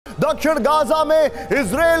दक्षिण गाजा में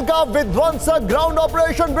इजराइल का विध्वंसक ग्राउंड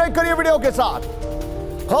ऑपरेशन। ब्रेक करिए वीडियो के साथ।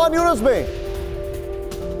 खान यूनिस में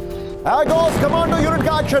एगोस कमांडो यूनिट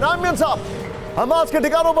का एक्शन। आमिर साहब, हमास के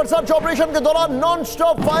ठिकानों पर सर्च ऑपरेशन के दौरान नॉन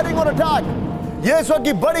स्टॉप फायरिंग और अटैक। ये इस वक्त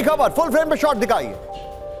की बड़ी खबर, फुल फ्रेम पे शॉट दिखाइए।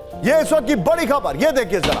 ये इस वक्त की बड़ी खबर, ये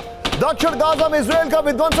देखिए जरा। दक्षिण गाजा में इजराइल का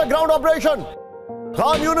विध्वंसक ग्राउंड ऑपरेशन।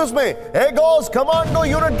 खान यूनिस में एगोस कमांडो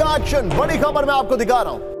यूनिट का एक्शन। बड़ी खबर मैं आपको दिखा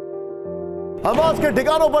रहा हूं। हमास के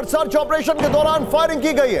ठिकानों पर सर्च ऑपरेशन के दौरान फायरिंग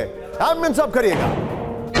की गई है। आमिर साहब करिएगा।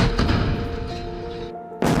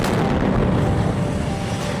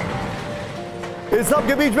 इस सब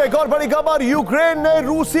के बीच में एक और बड़ी खबर, यूक्रेन ने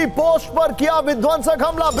रूसी पोस्ट पर किया विध्वंसक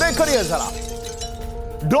हमला। ब्रेक करिए जरा।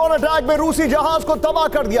 ड्रोन अटैक में रूसी जहाज को तबाह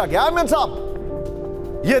कर दिया गया। आमिर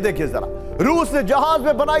साहब, ये देखिए जरा, रूस ने जहाज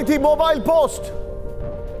में बनाई थी मोबाइल पोस्ट।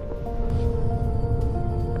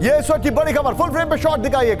 ये इस वक्त की बड़ी खबर, फुल फ्रेम पे शॉट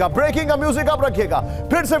दिखाइएगा। ब्रेकिंग का म्यूजिक आप रखिएगा,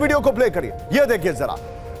 फिर से वीडियो को प्ले करिए। ये देखिए जरा,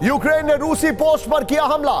 यूक्रेन ने रूसी पोस्ट पर किया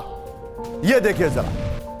हमला। ये देखिए जरा,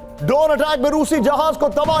 ड्रोन अटैक में रूसी जहाज को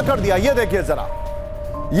तबाह कर दिया। ये देखिए जरा,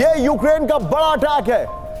 ये यूक्रेन का बड़ा अटैक है।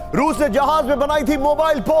 रूस ने जहाज में बनाई थी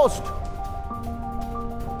मोबाइल पोस्ट।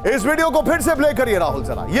 इस वीडियो को फिर से प्ले करिए राहुल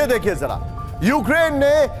जरा। ये देखिए जरा, यूक्रेन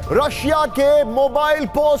ने रशिया के मोबाइल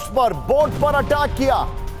पोस्ट पर, बोट पर अटैक किया।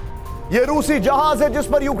 यह रूसी जहाज है जिस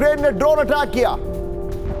पर यूक्रेन ने ड्रोन अटैक किया।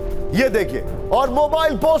 यह देखिए, और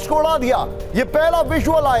मोबाइल पोस्ट को उड़ा दिया। यह पहला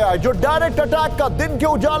विजुअल आया है जो डायरेक्ट अटैक का दिन के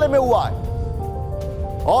उजाले में हुआ है।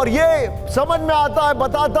 और यह समझ में आता है,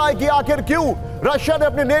 बताता है कि आखिर क्यों रशिया ने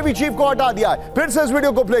अपने नेवी चीफ को हटा दिया है। फिर से इस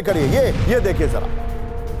वीडियो को प्ले करिए। ये देखिए जरा।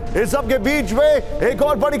 इस सब के बीच में एक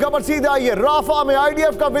और बड़ी खबर सीधे आई है। राफा में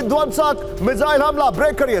आईडीएफ का विध्वंसक मिसाइल हमला।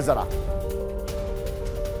 ब्रेक करिए जरा।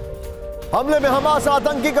 हमले में हमास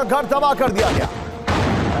आतंकी का घर तबाह कर दिया गया।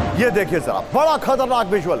 ये देखिए जरा, बड़ा खतरनाक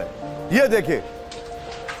विजुअल है। ये देखिए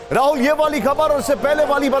राहुल, ये वाली खबर और इससे पहले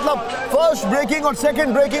वाली, मतलब फर्स्ट ब्रेकिंग और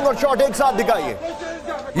सेकंड ब्रेकिंग और शॉट एक साथ दिखाइए।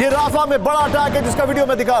 ये राफा में बड़ा अटैक है जिसका वीडियो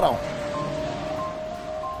मैं दिखा रहा हूं।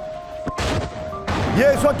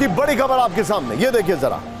 ये इस वक्त की बड़ी खबर आपके सामने। ये देखिए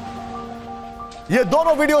जरा, ये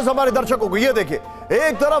दोनों वीडियोस हमारे दर्शकों को। ये देखिए,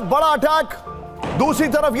 एक तरफ बड़ा अटैक, दूसरी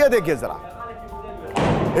तरफ ये देखिए जरा।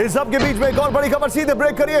 इस सब के बीच में एक और बड़ी खबर, सीधे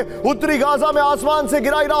ब्रेक करिए। उत्तरी गाजा में आसमान से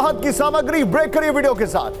गिराई राहत की सामग्री। ब्रेक करिए वीडियो के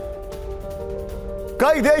साथ।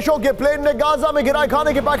 कई देशों के प्लेन ने गाजा में गिराए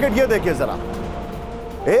खाने के पैकेट। ये देखिए जरा,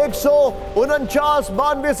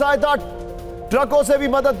 149 सहायता ट्रकों से भी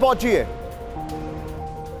मदद पहुंची है।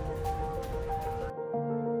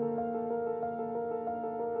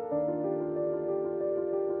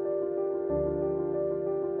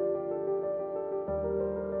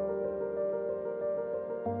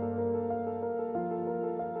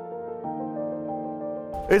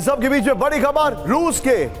 इस सब के बीच में बड़ी खबर, रूस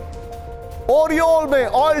के ओरियोल में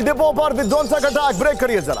ऑयल डिपो पर विध्वंसक अटैक। ब्रेक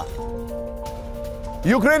करिए जरा।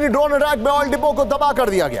 यूक्रेनी ड्रोन अटैक में ऑयल डिपो को तबाह कर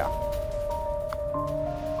दिया गया।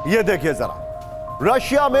 यह देखिए जरा,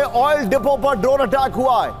 रशिया में ऑयल डिपो पर ड्रोन अटैक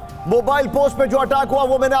हुआ है। मोबाइल पोस्ट पे जो अटैक हुआ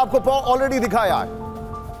वो मैंने आपको ऑलरेडी दिखाया है।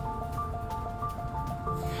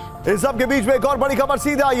 इस सब के बीच में एक और बड़ी खबर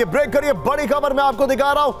सीधे आई है। ब्रेक करिए, बड़ी खबर मैं आपको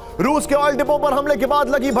दिखा रहा हूं। रूस के ऑयल डिपो पर हमले के बाद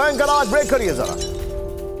लगी भयंकर आग। ब्रेक करिए जरा।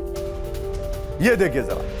 ये देखिए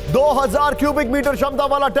जरा, 2000 क्यूबिक मीटर क्षमता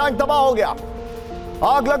वाला टैंक तबाह हो गया।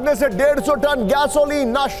 आग लगने से 150 टन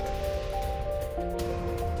गैसोलीन नष्ट।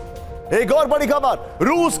 एक और बड़ी खबर,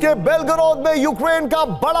 रूस के बेलगरोद में यूक्रेन का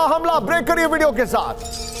बड़ा हमला। ब्रेक करिए वीडियो के साथ।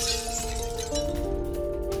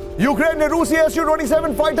 यूक्रेन ने रूसी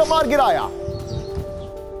Su-27 फाइटर मार गिराया।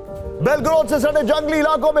 बेलगरोद से सटे जंगली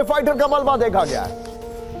इलाकों में फाइटर का मलबा देखा गया है।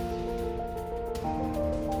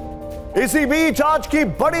 इसी बीच आज की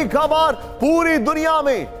बड़ी खबर, पूरी दुनिया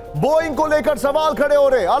में बोइंग को लेकर सवाल खड़े हो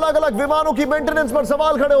रहे, अलग अलग विमानों की मेंटेनेंस पर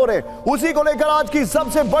सवाल खड़े हो रहे। उसी को लेकर आज की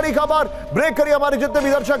सबसे बड़ी खबर। ब्रेक करिए हमारे जितने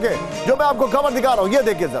भी दर्शक हैं, जो मैं आपको खबर दिखा रहा हूं। ये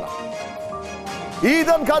देखिए जरा,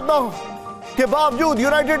 ईंधन खत्म के बावजूद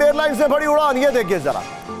यूनाइटेड एयरलाइंस ने बड़ी उड़ान। ये देखिए जरा,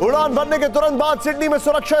 उड़ान भरने के तुरंत बाद सिडनी में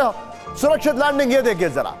सुरक्षित लैंडिंग। ये देखिए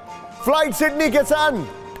जरा, फ्लाइट सिडनी के सैन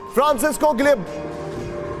फ्रांसिस्को के लिए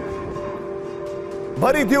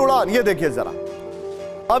भरी थी उड़ान। ये देखिए जरा,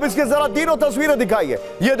 अब इसके जरा तीनों तस्वीरें दिखाइए।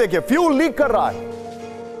 ये देखिए, फ्यूल लीक कर रहा है।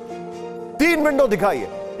 3 विंडो दिखाइए,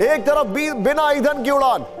 एक तरफ बिना ईंधन की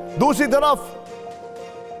उड़ान, दूसरी तरफ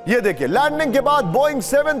ये देखिए लैंडिंग के बाद बोइंग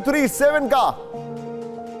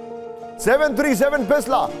 737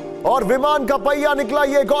 फिसला और विमान का पहिया निकला।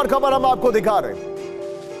 ये एक और खबर हम आपको दिखा रहे हैं।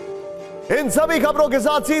 इन सभी खबरों के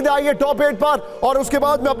साथ सीधे आइए टॉप 8 पर, और उसके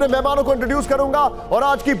बाद मैं अपने मेहमानों को इंट्रोड्यूस करूंगा और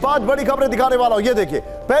आज की 5 बड़ी खबरें दिखाने वाला हूं। ये देखिए,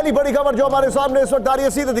 पहली बड़ी खबर जो हमारे सामने इस वक्त आ रही है,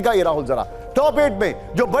 सीधे दिखाइए राहुल जरा। टॉप 8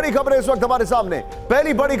 में जो बड़ी खबर है इस वक्त हमारे सामने,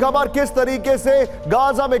 पहली बड़ी खबर किस तरीके से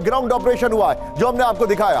गाजा में ग्राउंड ऑपरेशन हुआ है जो हमने आपको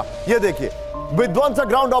दिखाया। ये देखिए विध्वंसक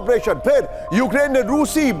ग्राउंड ऑपरेशन। फिर यूक्रेन ने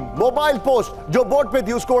रूसी मोबाइल पोस्ट जो बोट पे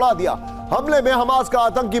थी उसको उड़ा दिया। हमले में हमास का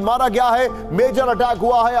आतंकी मारा गया है, मेजर अटैक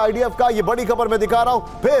हुआ है आईडीएफ का, ये बड़ी खबर मैं दिखा रहा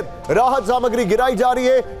हूं। फिर राहत सामग्री गिराई जा रही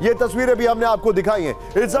है, ये तस्वीरें भी हमने आपको दिखाई हैं।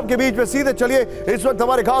 इस सब के बीच में सीधे चलिए, इस वक्त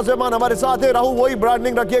हमारे खास मेहमान हमारे साथ है। राहुल वही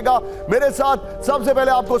ब्रांडिंग रखिएगा मेरे साथ। सबसे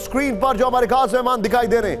पहले आपको स्क्रीन पर जो हमारे खास मेहमान दिखाई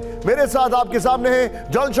दे रहे हैं मेरे साथ आपके सामने है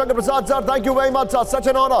जल Shankar Prasad sir, thank you very much sir, such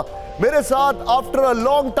an honour. मेरे साथ after a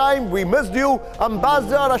long time we missed you,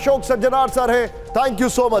 ambassador Ashok Sajjanar sir है, thank you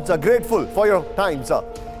so much sir, grateful for your time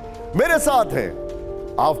sir. मेरे साथ है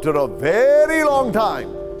after a very long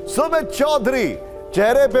time Sumit Chaudhary,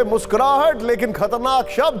 चेहरे पे मुस्कुराहट लेकिन खतरनाक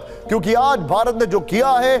शब्द, क्योंकि आज भारत ने जो किया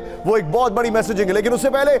है वो एक बहुत बड़ी मैसेजिंग है। लेकिन उससे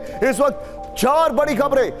पहले इस वक्त 4 बड़ी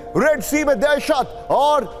खबरें, रेड सी में दहशत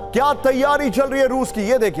और क्या तैयारी चल रही है रूस की।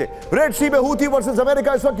 ये देखिए रेड सी में हूथी वर्सेस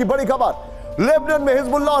अमेरिका इस वक्त की बड़ी खबर। लेबनान में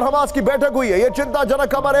हिजबुल्लाह और हमास की बैठक हुई है, यह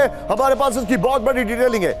चिंताजनक खबर है, हमारे पास इसकी बहुत बड़ी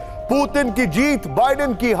डिटेलिंग है। पुतिन की जीत,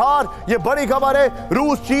 बाइडेन की हार, यह बड़ी खबर है।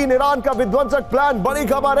 रूस चीन ईरान का विध्वंसक प्लान, बड़ी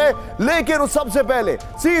खबर है। लेकिन उस सबसे पहले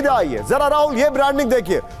सीधे आइए जरा राहुल, यह ब्रांडिंग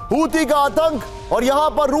देखिए, हूथी का आतंक और यहां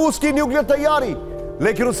पर रूस की न्यूक्लियर तैयारी।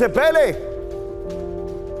 लेकिन उससे पहले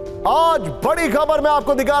आज बड़ी खबर मैं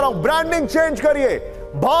आपको दिखा रहा हूं, ब्रांडिंग चेंज करिए।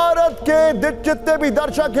 भारत के जितने भी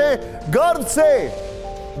दर्शक हैं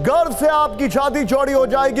गर्व से आपकी छाती चौड़ी हो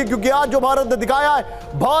जाएगी, क्योंकि आज जो भारत ने दिखाया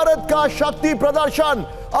है भारत का शक्ति प्रदर्शन।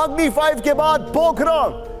 अग्नि 5 के बाद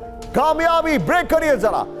पोखरण कामयाबी, ब्रेक करिए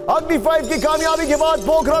जरा, अग्नि 5 की कामयाबी के बाद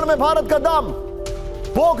पोखरण में भारत का दम।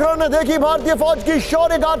 पोखरण ने देखी भारतीय फौज की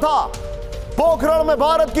शौर्य गाथा, पोखरण में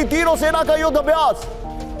भारत की तीनों सेना का युद्ध अभ्यास,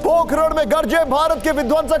 पोखरण में गरजे भारत के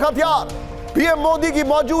विध्वंसक हथियार, पीएम मोदी की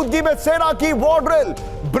मौजूदगी में सेना की वॉर ड्रिल,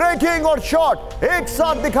 ब्रेकिंग और शॉट एक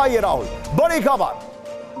साथ दिखाइए राहुल। बड़ी खबर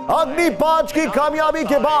अग्नि 5 की कामयाबी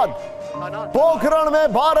के बाद पोखरण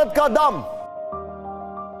में भारत का दम,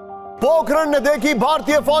 पोखरण ने देखी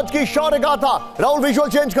भारतीय फौज की शौर्य गाथा। राहुल विजुअल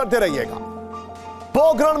चेंज करते रहिएगा।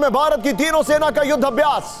 पोखरण में भारत की तीनों सेना का युद्ध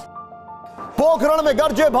अभ्यास, पोखरण में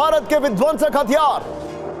गरजे भारत के विध्वंसक हथियार,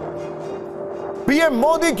 पीएम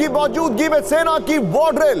मोदी की मौजूदगी में सेना की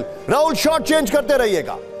war drill. Rahul shot change करते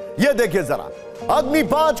रहिएगा। यह देखिए जरा अग्नि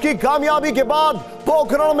 5 की कामयाबी के बाद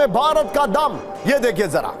पोखरण में भारत का दम। यह देखिए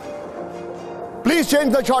जरा, please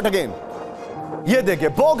change the shot again. यह देखिए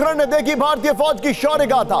पोखरण ने देखी भारतीय फौज की शौर्य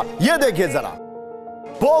गाथा। यह देखिए जरा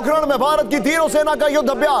पोखरण में भारत की तीनों सेना का युद्ध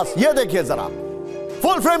अभ्यास। यह देखिए जरा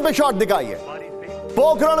फुल फ्रेम पे शॉट दिखाइए।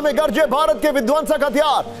 पोखरण में गरजे भारत के विध्वंसक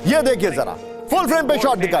हथियार। यह देखिए जरा फुल फ्रेम पे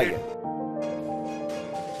शॉट दिखाइए।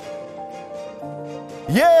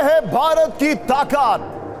 यह है भारत की ताकत,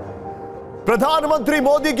 प्रधानमंत्री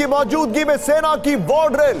मोदी की मौजूदगी में सेना की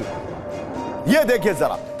वॉर ड्रिल। यह देखिए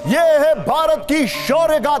जरा, यह है भारत की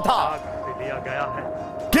शौर्य गाथा।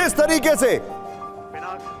 किस तरीके से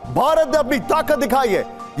भारत ने अपनी ताकत दिखाई है।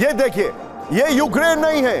 यह देखिए, यह यूक्रेन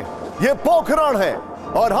नहीं है, यह पोखरण है।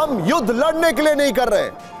 और हम युद्ध लड़ने के लिए नहीं कर रहे,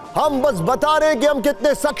 हम बस बता रहे हैं कि हम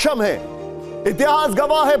कितने सक्षम हैं। इतिहास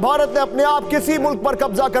गवाह है, भारत ने अपने आप किसी मुल्क पर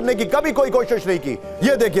कब्जा करने की कभी कोई कोशिश नहीं की।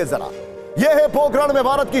 यह देखिए जरा, यह है पोखरण में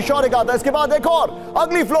भारत की शौर्य गाथा। इसके बाद एक और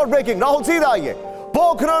अगली फ्लोर ब्रेकिंग। राहुल सीधा आइए,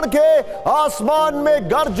 पोखरण के आसमान में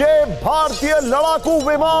गरजे भारतीय लड़ाकू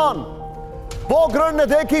विमान। पोखरण ने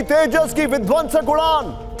देखी तेजस की विध्वंसक उड़ान,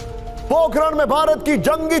 पोखरण में भारत की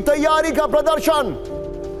जंगी तैयारी का प्रदर्शन,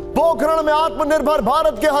 पोखरण में आत्मनिर्भर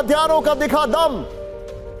भारत के हथियारों का दिखा दम।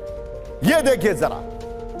 यह देखिए जरा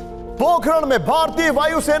पोखरण में भारतीय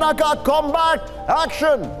वायुसेना का कॉम्बैट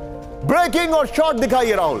एक्शन, ब्रेकिंग और शॉट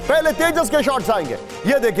दिखाइए राहुल। पहले तेजस के शॉट्स आएंगे।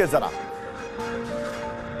 यह देखिए जरा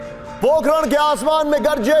पोखरण के आसमान में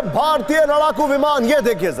गरजे भारतीय लड़ाकू विमान। यह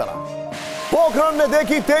देखिए जरा पोखरण ने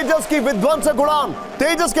देखी तेजस की विध्वंसक उड़ान,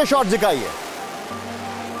 तेजस के शॉट दिखाइए।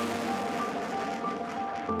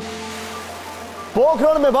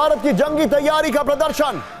 पोखरण में भारत की जंगी तैयारी का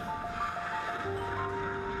प्रदर्शन।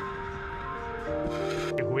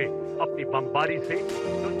 अपनी बमबारी से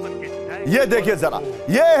दुश्मन के ये देखिए जरा,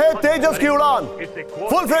 ये है तेजस की उड़ान।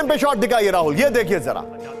 फुल फ्रेम पे शॉट दिखाइए राहुल। ये देखिए जरा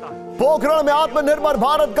पोखरण में आत्मनिर्भर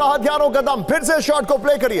भारत का हथियारों का दम। फिर से शॉट को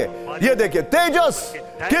प्ले करिए। ये देखिए तेजस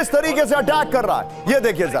किस तरीके से अटैक कर रहा है। ये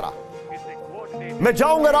देखिए जरा, मैं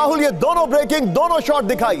चाहूंगा राहुल ये दोनों ब्रेकिंग, दोनों शॉट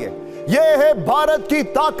दिखाइए। यह है भारत की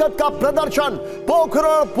ताकत का प्रदर्शन।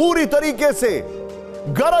 पोखरण पूरी तरीके से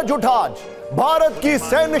गरज उठा भारत की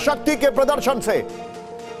सैन्य शक्ति के प्रदर्शन से,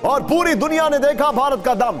 और पूरी दुनिया ने देखा भारत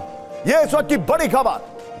का दम। यह इस वक्त की बड़ी खबर,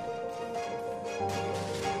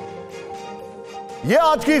 यह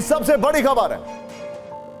आज की सबसे बड़ी खबर है।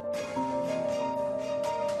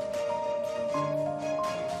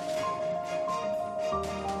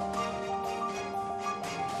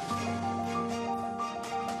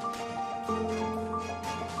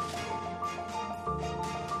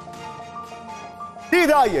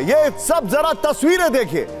 सीधा आइए, ये सब जरा तस्वीरें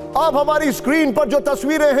देखिए। अब हमारी स्क्रीन पर जो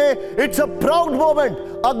तस्वीरें हैं, इट्स अ प्राउड मोमेंट।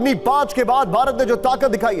 अग्नि 5 के बाद भारत ने जो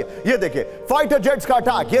ताकत दिखाई है, ये देखिए फाइटर जेट्स का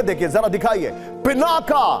अटैक, ये देखिए जरा दिखाइए।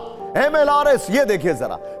 पिनाका MLRS, ये देखिए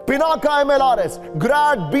जरा, पिनाका MLRS,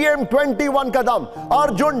 ग्रैड BM-21 का दम,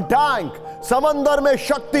 अर्जुन टैंक, समंदर में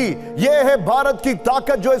शक्ति, ये है भारत की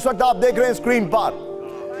ताकत जो इस वक्त आप देख रहे हैं स्क्रीन पर।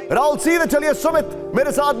 राहुल सीधे चलिए, सुमित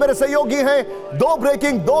मेरे साथ मेरे सहयोगी हैं, 2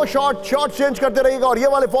 ब्रेकिंग 2 शॉट चेंज करते रहिएगा। और ये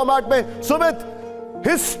वाले फॉर्मेट में Sumit,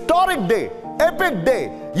 historic day, epic day,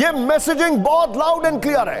 ये मैसेजिंग बहुत लाउड एंड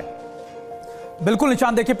क्लियर है। बिल्कुल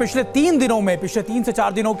निशान, देखिए पिछले 3 दिनों में, पिछले 3 से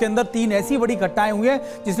 4 दिनों के अंदर 3 ऐसी बड़ी घटनाएं हुई हैं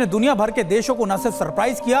जिसने दुनिया भर के देशों को न सिर्फ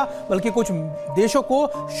सरप्राइज किया बल्कि कुछ देशों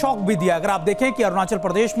को शॉक भी दिया। अगर आप देखें कि अरुणाचल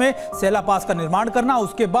प्रदेश में सेला पास का निर्माण करना,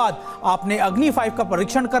 उसके बाद आपने अग्नि 5 का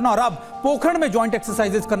परीक्षण करना और अब पोखरण में ज्वाइंट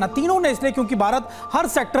एक्सरसाइजेस करना, तीनों ने इसलिए क्योंकि भारत हर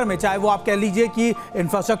सेक्टर में, चाहे वो आप कह लीजिए कि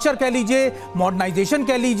इंफ्रास्ट्रक्चर कह लीजिए, मॉडर्नाइजेशन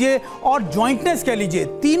कह लीजिए और ज्वाइंटनेस कह लीजिए,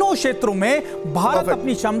 तीनों क्षेत्रों में भारत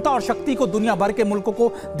अपनी क्षमता और शक्ति को दुनिया भर के मुल्कों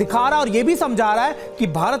को दिखा रहा है और यह भी समझा रहा है कि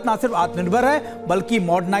भारत ना सिर्फ आत्मनिर्भर है बल्कि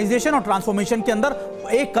मॉडर्नाइजेशन और ट्रांसफॉर्मेशन के अंदर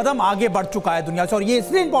एक कदम आगे बढ़ चुका है दुनिया से। और ये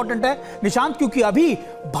इसलिए इंपॉर्टेंट है निशांत क्योंकि अभी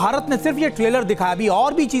भारत ने सिर्फ ये ट्रेलर दिखाया, अभी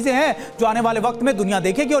और भी चीजें हैं जो आने वाले वक्त में दुनिया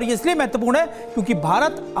देखेगी। और ये इसलिए महत्वपूर्ण है क्योंकि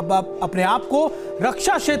भारत अब अपने आप को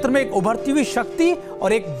रक्षा क्षेत्र में एक उभरती हुई शक्ति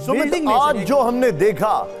और एक बिल्डिंग में आज जो हमने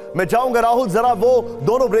देखा, मैं चाहूंगा राहुल जरा वो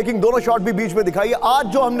दोनों ब्रेकिंग दोनों शॉट भी बीच में दिखाइए। आज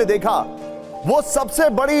जो हमने देखा वो सबसे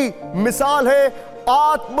बड़ी मिसाल है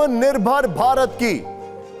आत्मनिर्भर भारत की।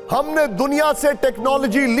 हमने दुनिया से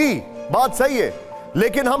टेक्नोलॉजी ली, बात सही है,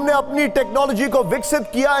 लेकिन हमने अपनी टेक्नोलॉजी को विकसित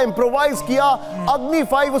किया, इंप्रोवाइज किया। अग्नि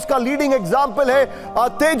 5 उसका लीडिंग एग्जाम्पल है,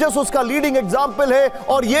 तेजस उसका लीडिंग एग्जाम्पल है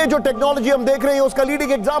और ये जो टेक्नोलॉजी हम देख रहे हैं उसका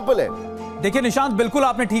लीडिंग एग्जाम्पल है। देखिए निशांत, बिल्कुल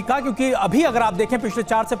आपने ठीक कहा क्योंकि अभी अगर आप देखें पिछले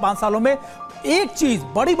 4 से 5 सालों में एक चीज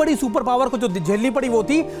बड़ी बड़ी सुपर पावर को जो झेलनी पड़ी वो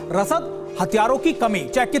थी रसद हथियारों की कमी।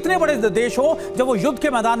 चाहे कितने बड़े देश हो, जब वो युद्ध के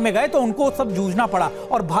मैदान में गए तो उनको सब जूझना पड़ा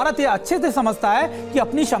और भारत ये अच्छे से समझता है कि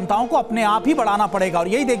अपनी क्षमताओं को अपने आप ही बढ़ाना पड़ेगा। और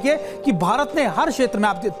यही देखिए कि भारत ने हर क्षेत्र में,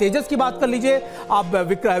 आप तेजस की बात कर लीजिए, आप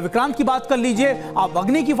विक्रांत की बात कर लीजिए, आप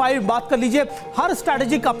अग्नि की बात कर लीजिए, हर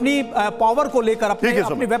स्ट्रैटेजिक अपनी पावर को लेकर,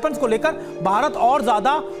 अपने वेपन्स को लेकर भारत और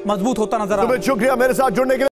ज्यादा मजबूत होता नजर आ रहा है। शुक्रिया मेरे साथ जुड़ने के लिए।